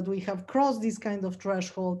determine that we have crossed this kind of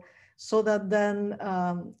threshold so that then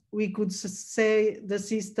we could say the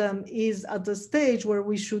system is at a stage where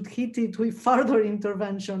we should hit it with further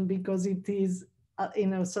intervention because it is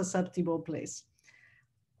in a susceptible place.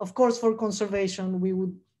 Of course, for conservation, we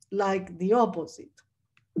would like the opposite.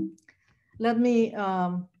 Let me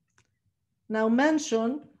now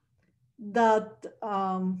mention that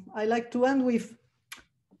I like to end with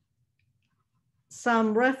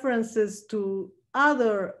some references to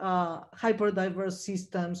other hyperdiverse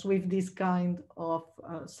systems with this kind of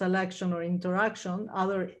selection or interaction,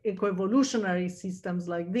 other eco-evolutionary systems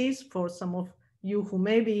like this, for some of you who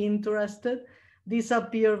may be interested. These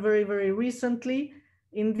appear very, very recently.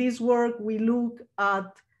 In this work, we look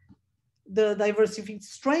at the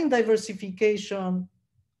strain diversification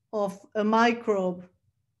of a microbe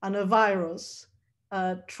and a virus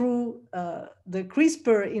through the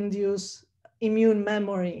CRISPR-induced immune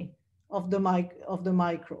memory of the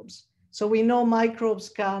microbes. So we know microbes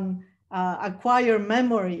can acquire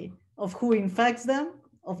memory of who infects them,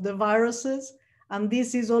 of the viruses, And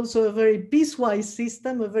this is also a very piecewise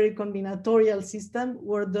system, a very combinatorial system,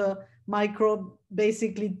 where the microbe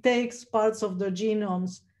basically takes parts of the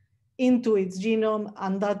genomes into its genome,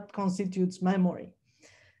 and that constitutes memory.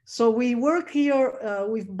 So we work here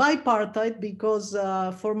with bipartite because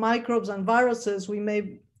for microbes and viruses,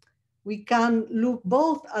 we can look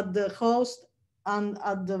both at the host and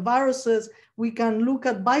at the viruses. We can look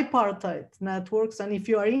at bipartite networks. And if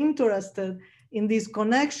you are interested in this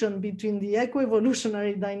connection between the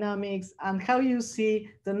eco-evolutionary dynamics and how you see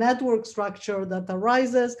the network structure that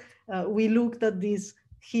arises, we looked at this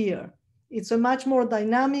here. It's a much more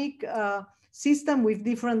dynamic system with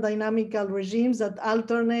different dynamical regimes that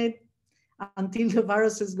alternate until the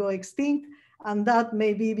viruses go extinct. And that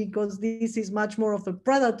may be because this is much more of a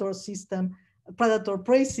predator system, a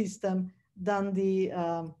predator-prey system than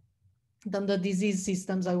the disease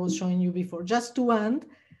systems I was showing you before. Just to end,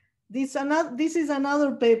 this is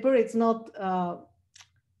another paper. It's not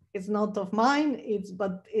of mine.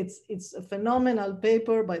 But it's a phenomenal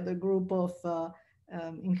paper by the group of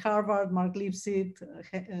in Harvard, Mark Lipsit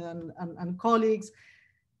and colleagues,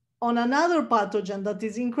 on another pathogen that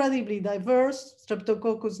is incredibly diverse,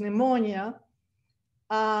 Streptococcus pneumonia.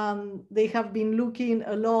 They have been looking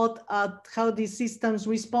a lot at how these systems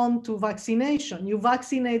respond to vaccination. You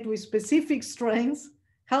vaccinate with specific strains.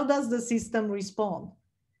 How does the system respond?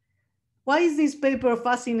 Why is this paper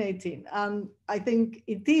fascinating? And I think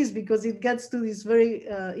it is because it gets to this very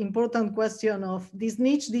important question of these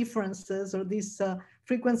niche differences or this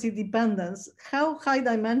frequency dependence. How high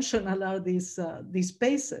dimensional are these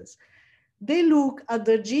spaces? They look at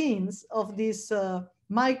the genes of these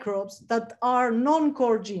microbes that are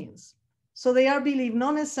non-core genes. So they are believed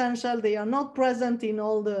non-essential. They are not present in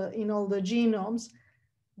all the genomes.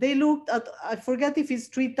 They looked at, I forget if it's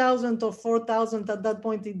 3,000 or 4,000 at that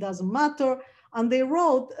point, it doesn't matter. And they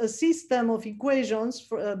wrote a system of equations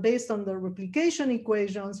based on the replication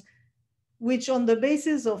equations, which on the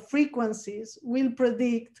basis of frequencies will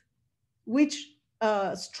predict which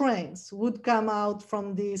strains would come out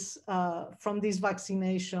from this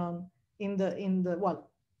vaccination in the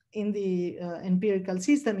empirical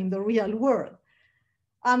system, in the real world.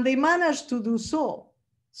 And they managed to do so.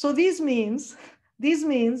 So this means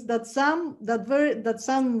that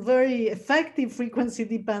some very effective frequency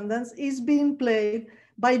dependence is being played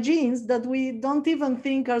by genes that we don't even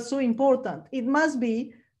think are so important. It must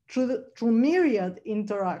be through myriad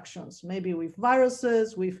interactions, maybe with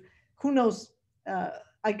viruses, with who knows.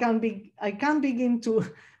 I can't begin to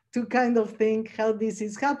kind of think how this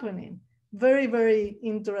is happening. Very, very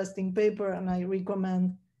interesting paper, and I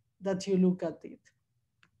recommend that you look at it.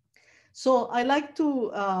 So I like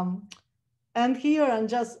to end here and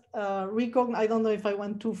just recognize, I don't know if I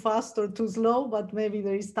went too fast or too slow, but maybe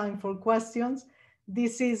there is time for questions.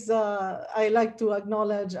 This is, I like to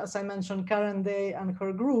acknowledge, as I mentioned, Karen Day and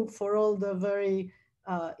her group for all the very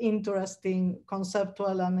interesting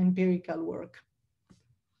conceptual and empirical work.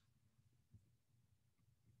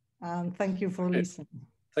 And thank you for listening.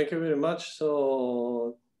 Thank you very much.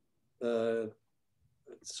 So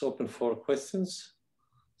it's open for questions.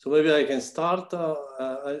 So maybe I can start.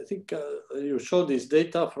 I think you showed this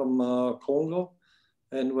data from Congo,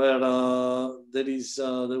 and where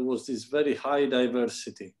there was this very high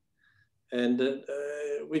diversity, and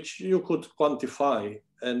which you could quantify.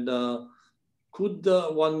 And could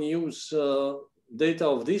one use data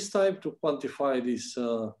of this type to quantify this?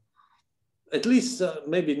 At least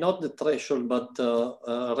maybe not the threshold, but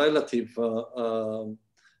relative.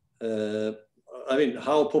 I mean,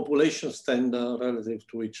 how populations stand relative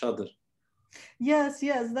to each other. Yes,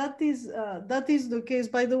 that is the case.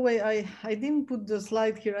 By the way, I didn't put the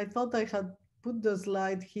slide here. I thought I had put the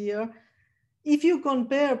slide here. If you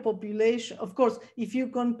compare population, of course, if you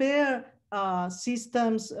compare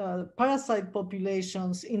systems, parasite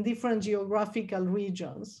populations in different geographical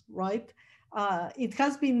regions, right? It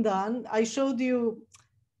has been done.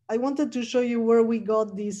 I wanted to show you where we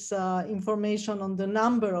got this information on the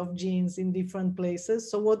number of genes in different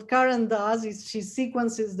places. So what Karen does is she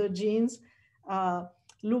sequences the genes,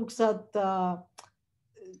 looks at,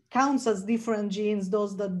 counts as different genes,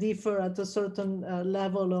 those that differ at a certain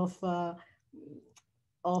level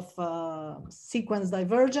of sequence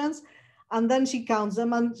divergence. And then she counts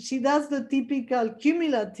them, and she does the typical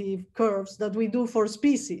cumulative curves that we do for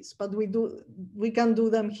species, but we can do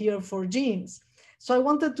them here for genes. So I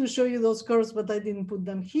wanted to show you those curves, but I didn't put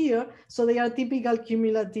them here. So they are typical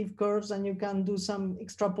cumulative curves, and you can do some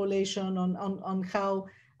extrapolation on how,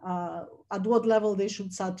 at what level they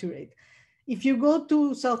should saturate. If you go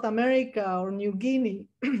to South America or New Guinea,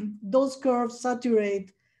 those curves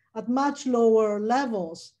saturate at much lower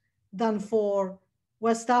levels. than for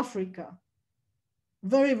West Africa.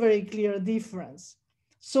 Very, very clear difference.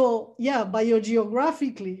 So yeah,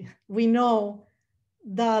 biogeographically, we know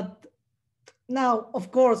that now,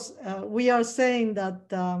 of course, we are saying that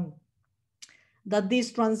that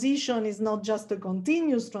this transition is not just a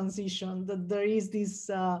continuous transition, that there is this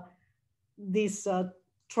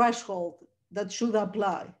threshold that should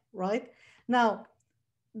apply, right? Now,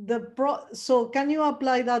 so can you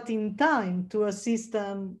apply that in time to a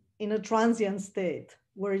system in a transient state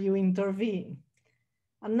where you intervene?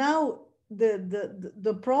 And now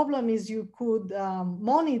the problem is you could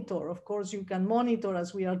monitor, of course, you can monitor,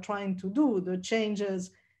 as we are trying to do, the changes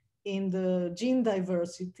in the gene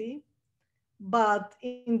diversity. But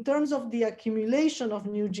in terms of the accumulation of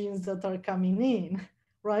new genes that are coming in,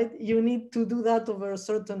 right, you need to do that over a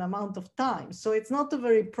certain amount of time. So it's not a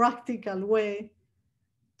very practical way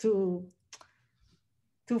to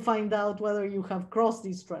find out whether you have crossed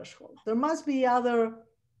this threshold. There must be other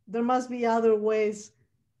ways,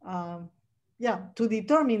 yeah, to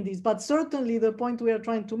determine this. But certainly the point we are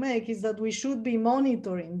trying to make is that we should be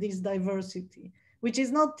monitoring this diversity, which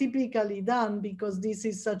is not typically done because this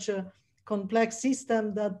is such a complex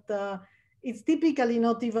system that it's typically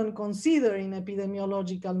not even considered in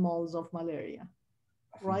epidemiological models of malaria,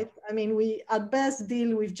 right? I mean, we at best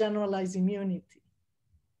deal with generalized immunity.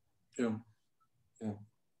 Yeah. Yeah.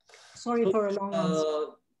 Sorry for a long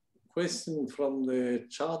answer. Question from the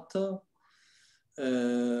chat.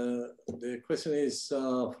 The question is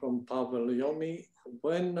from Pavel Yomi.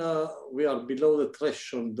 When we are below the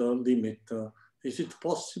threshold limit, is it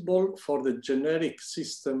possible for the generic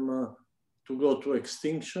system to go to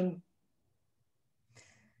extinction?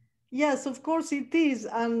 Yes, of course it is.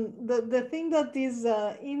 And the thing that is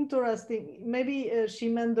interesting, maybe she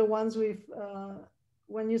meant the ones with,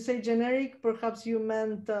 when you say generic, perhaps you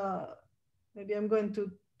meant, maybe I'm going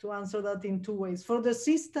to answer that in two ways. For the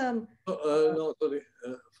system. No, sorry,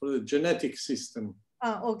 for the genetic system.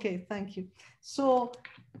 Okay, thank you. So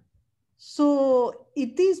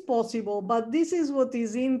it is possible, but this is what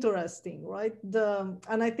is interesting, right?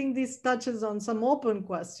 And I think this touches on some open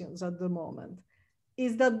questions at the moment,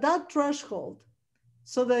 is that threshold.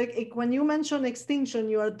 So that when you mention extinction,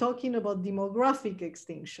 you are talking about demographic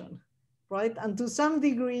extinction, right? And to some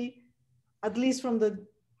degree, at least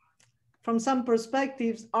from some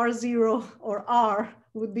perspectives, R0 or R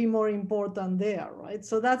would be more important there, right?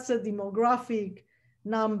 So that's a demographic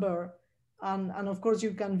number. And of course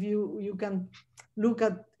you can look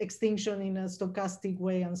at extinction in a stochastic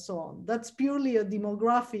way and so on. That's purely a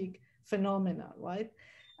demographic phenomena, right?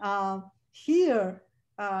 Here,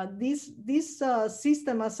 this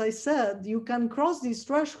system, as I said, you can cross this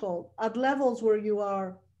threshold at levels where you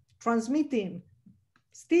are transmitting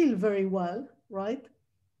still very well, right?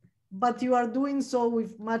 But you are doing so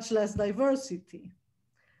with much less diversity.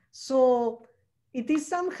 So it is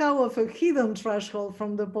somehow of a hidden threshold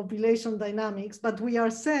from the population dynamics, but we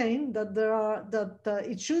are saying that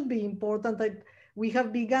it should be important. We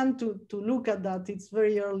have begun to look at that. It's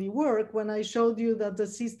very early work. When I showed you that the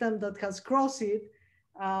system that has crossed it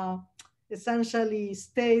essentially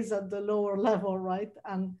stays at the lower level, right?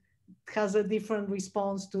 And has a different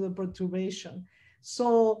response to the perturbation.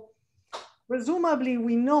 So presumably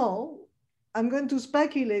we know, I'm going to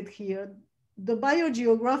speculate here, the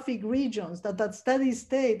biogeographic regions that at steady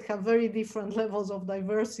state have very different levels of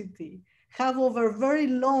diversity, have over very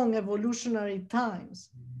long evolutionary times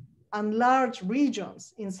and large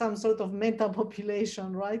regions in some sort of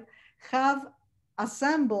meta-population, right, have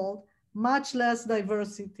assembled much less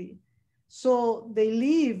diversity. So they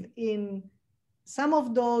live in, some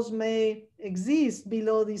of those may exist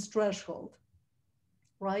below this threshold,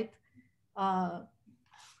 right?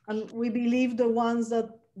 And we believe the ones that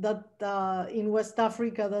in West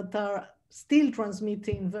Africa that are still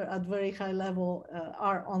transmitting at very high level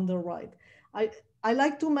are on the right. I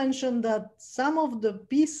like to mention that some of the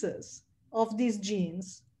pieces of these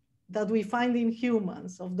genes that we find in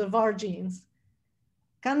humans, of the VAR genes,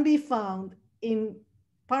 can be found in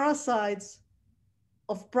parasites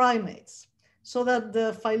of primates, so that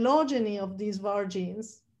the phylogeny of these VAR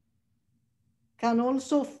genes can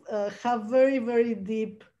also have very, very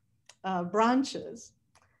deep branches,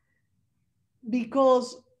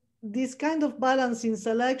 because this kind of balance in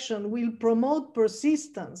selection will promote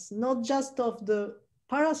persistence, not just of the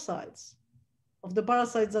parasites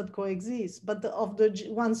that coexist, but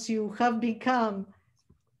once you have become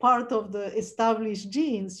part of the established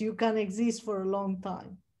genes, you can exist for a long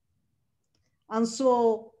time. And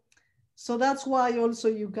so that's why also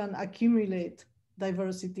you can accumulate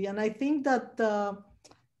diversity. And I think that,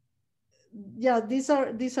 yeah, these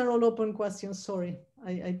are all open questions. Sorry,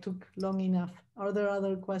 I took long enough. Are there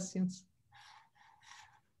other questions?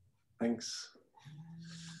 Thanks.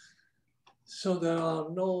 So there are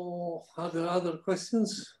no other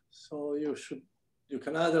questions. So you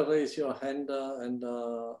can either raise your hand and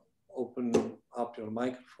open up your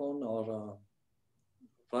microphone or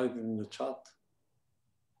write it in the chat.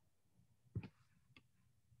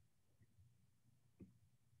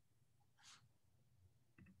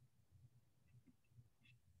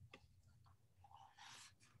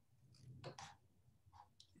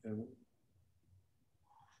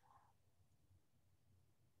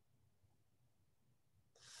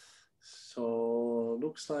 So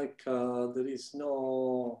looks like there is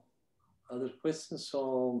no other questions.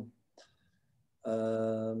 So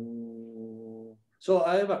so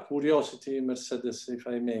I have a curiosity, Mercedes, if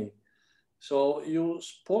I may. So you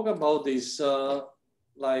spoke about this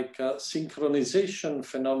synchronization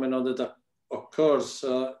phenomenon that occurs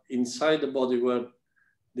inside the body, where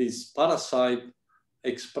this parasite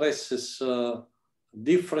expresses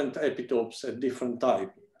different epitopes at different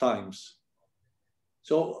times.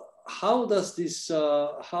 So how does this?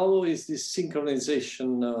 How is this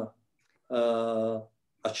synchronization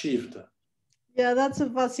achieved? Yeah, that's a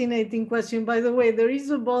fascinating question. By the way, there is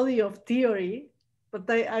a body of theory, but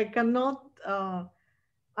I cannot.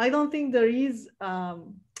 I don't think there is a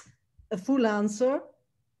full answer.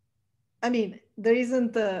 I mean, there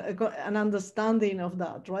isn't an understanding of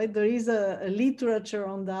that, right? There is a literature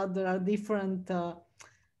on that. There are different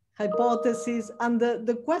hypotheses. And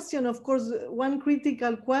the question, of course, one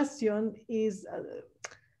critical question is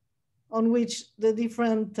on which the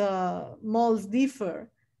different moles differ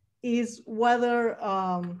is whether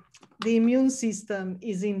the immune system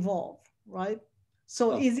is involved, right?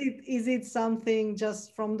 So is it something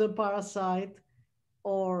just from the parasite,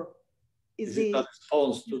 or is it a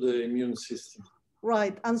response to the immune system?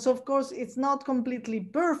 Right. And so, of course, it's not completely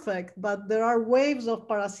perfect, but there are waves of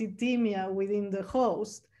parasitemia within the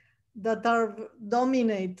host that are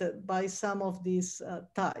dominated by some of these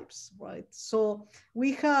types, right? So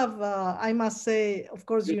we have, I must say, of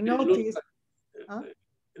course, you notice.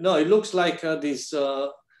 No, it looks like this, I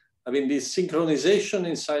mean, this synchronization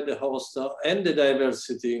inside the host and the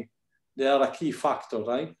diversity, they are a key factor,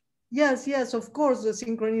 right? Yes, yes, of course, the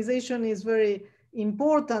synchronization is very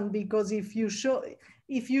important, because if you showed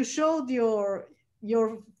your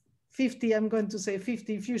 50, I'm going to say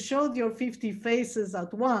 50, if you showed your 50 faces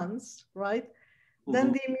at once, right,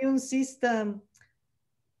 then the immune system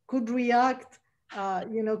could react,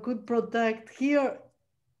 could protect here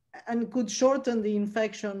and could shorten the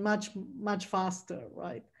infection much faster,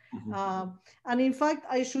 right? And in fact,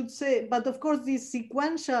 I should say, but of course, this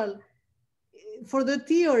sequential, for the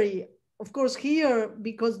theory, of course, here,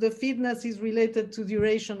 because the fitness is related to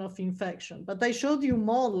duration of infection. But I showed you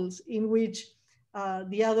models in which,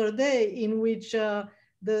 the other day, in which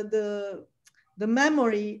the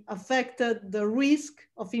memory affected the risk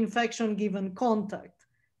of infection given contact.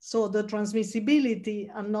 So the transmissibility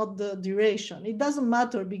and not the duration. It doesn't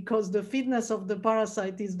matter, because the fitness of the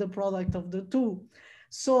parasite is the product of the two.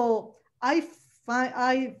 So I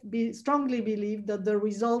strongly believe that the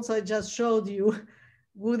results I just showed you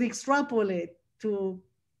would extrapolate to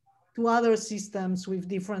other systems with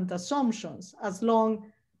different assumptions, as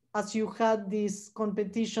long as you had this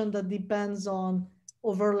competition that depends on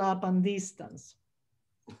overlap and distance.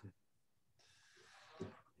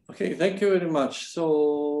 Okay, thank you very much.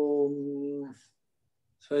 So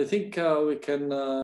I think we can